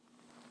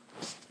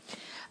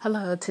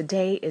Hello,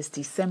 today is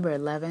December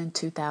 11,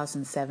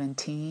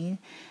 2017,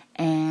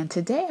 and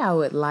today I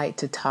would like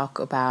to talk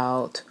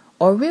about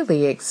or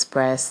really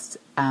express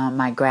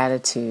my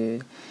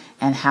gratitude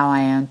and how I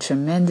am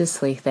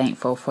tremendously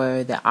thankful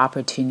for the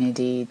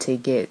opportunity to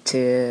get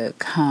to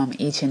come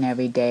each and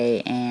every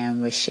day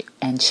and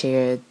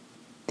share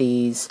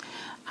these,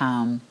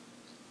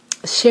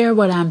 share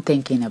what I'm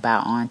thinking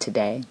about on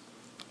today.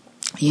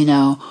 You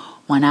know,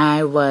 when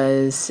I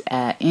was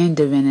in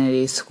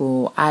divinity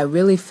school, I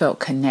really felt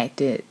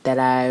connected that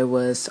I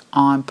was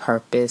on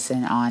purpose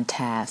and on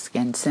task.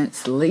 And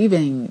since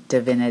leaving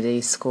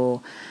divinity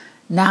school,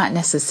 not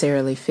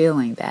necessarily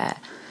feeling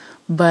that.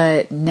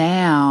 But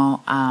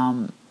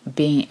now,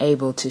 being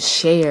able to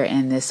share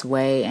in this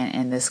way and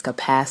in this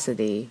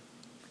capacity,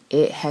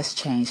 it has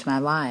changed my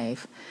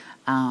life.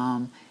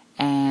 And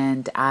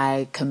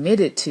I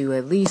committed to,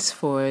 at least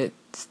for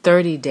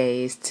 30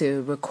 days,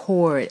 to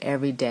record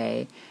every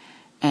day.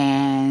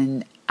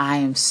 And I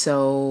am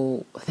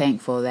so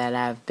thankful that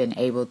I've been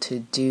able to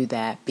do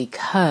that,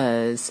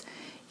 because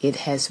it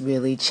has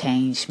really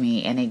changed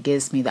me, and it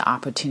gives me the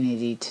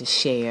opportunity to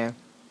share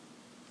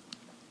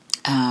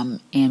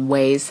in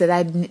ways that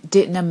I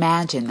didn't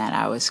imagine that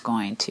I was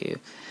going to.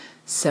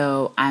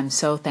 So I'm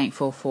so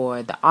thankful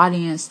for the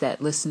audience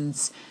that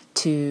listens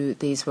to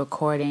these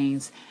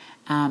recordings,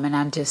 and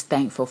I'm just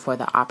thankful for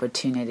the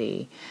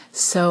opportunity.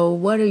 So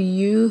what are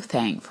you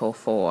thankful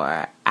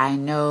for? I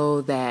know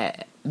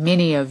that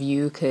many of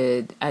you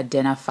could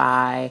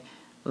identify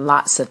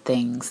lots of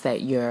things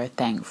that you're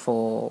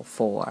thankful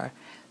for.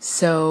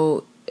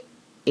 So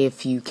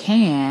if you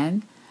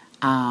can,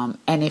 and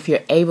if you're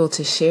able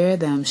to share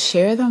them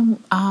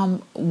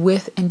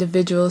with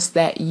individuals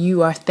that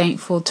you are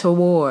thankful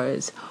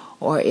towards,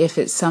 or if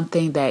it's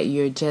something that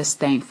you're just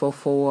thankful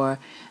for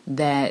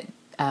that's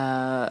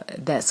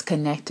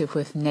connected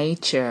with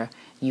nature,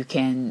 you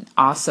can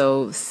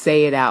also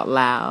say it out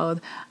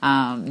loud.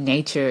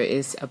 Nature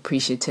is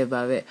appreciative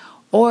of it.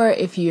 Or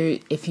if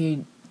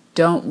you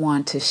don't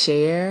want to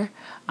share,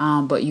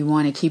 but you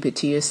want to keep it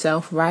to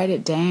yourself, write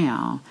it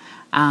down.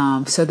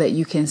 So that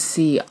you can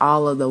see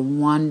all of the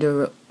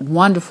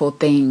wonderful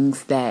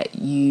things that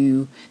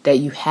you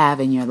have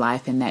in your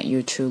life and that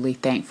you're truly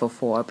thankful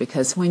for.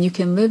 Because when you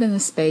can live in the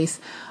space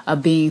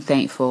of being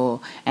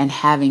thankful and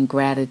having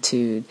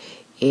gratitude,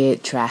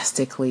 it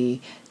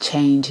drastically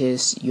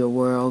changes your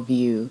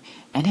worldview,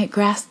 and it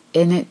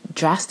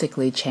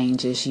drastically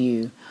changes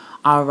you.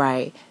 All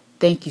right.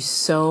 Thank you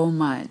so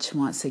much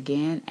once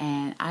again,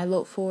 and I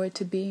look forward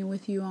to being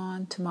with you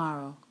on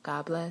tomorrow.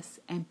 God bless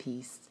and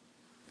peace.